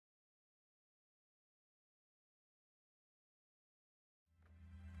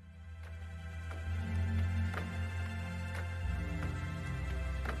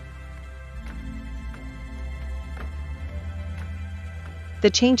The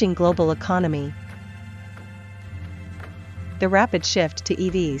changing global economy. The rapid shift to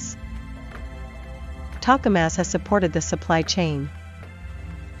EVs. TAKAMAZ has supported the supply chain.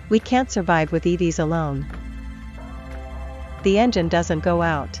 We can't survive with EVs alone. The engine doesn't go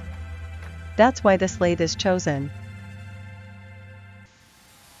out. That's why this lathe is chosen.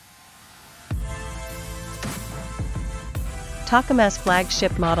 TAKAMAZ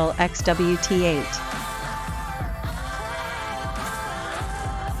flagship model XWT-8.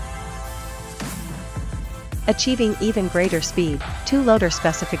 Achieving even greater speed, 2 loader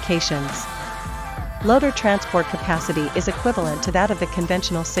specifications. Loader transport capacity is equivalent to that of the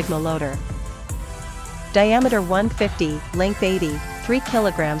conventional Sigma loader. Diameter 150, length 80, 3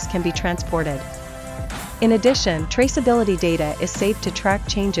 kilograms can be transported. In addition, traceability data is saved to track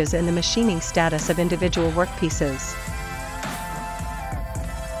changes in the machining status of individual workpieces.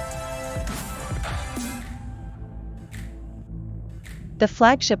 The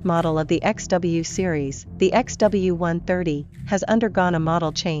flagship model of the XW series, the XW130, has undergone a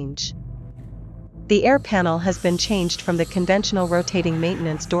model change. The air panel has been changed from the conventional rotating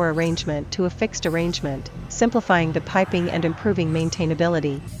maintenance door arrangement to a fixed arrangement, simplifying the piping and improving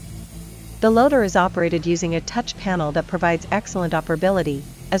maintainability. The loader is operated using a touch panel that provides excellent operability,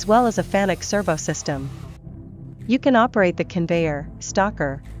 as well as a FANUC servo system. You can operate the conveyor,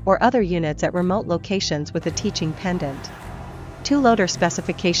 stalker, or other units at remote locations with a teaching pendant. 2 loader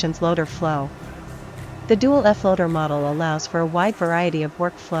specifications. Loader flow. The dual F-loader model allows for a wide variety of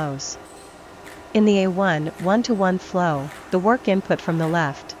workflows. In the A1 1-to-1 flow, the work input from the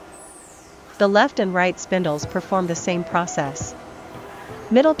left. The left and right spindles perform the same process.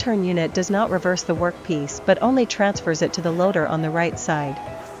 Middle turn unit does not reverse the workpiece but only transfers it to the loader on the right side.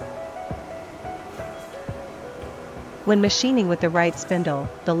 When machining with the right spindle,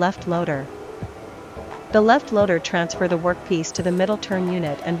 the left loader. The left loader transfer the workpiece to the middle turn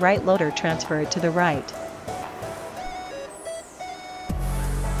unit and right loader transfer it to the right.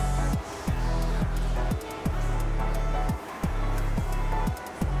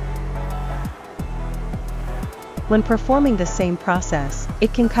 When performing the same process,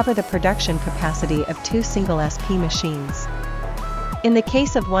 it can cover the production capacity of 2 single SP machines. In the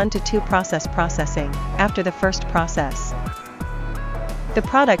case of 1-to-2 processing, after the first process, the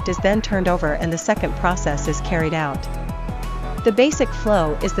product is then turned over and the second process is carried out. The basic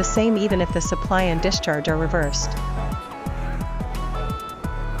flow is the same even if the supply and discharge are reversed.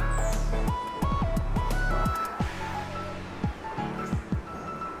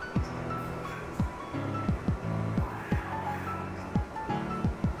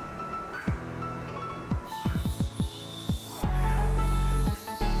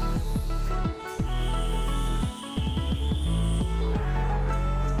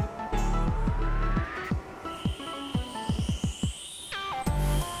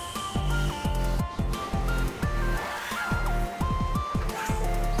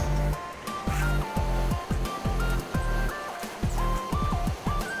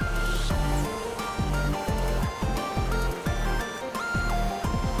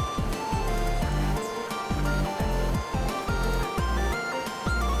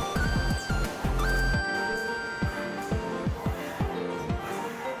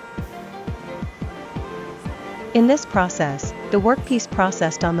 In this process, the workpiece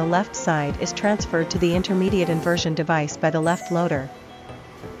processed on the left side is transferred to the intermediate inversion device by the left loader.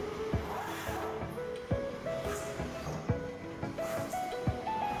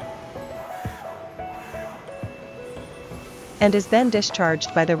 And is then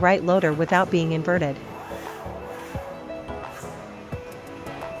discharged by the right loader without being inverted.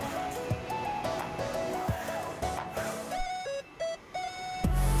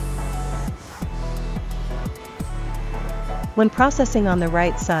 When processing on the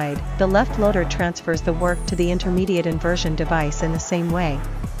right side, the left loader transfers the work to the intermediate inversion device in the same way.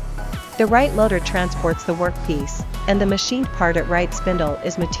 The right loader transports the workpiece, and the machined part at right spindle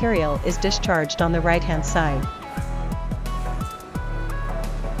is discharged on the right-hand side.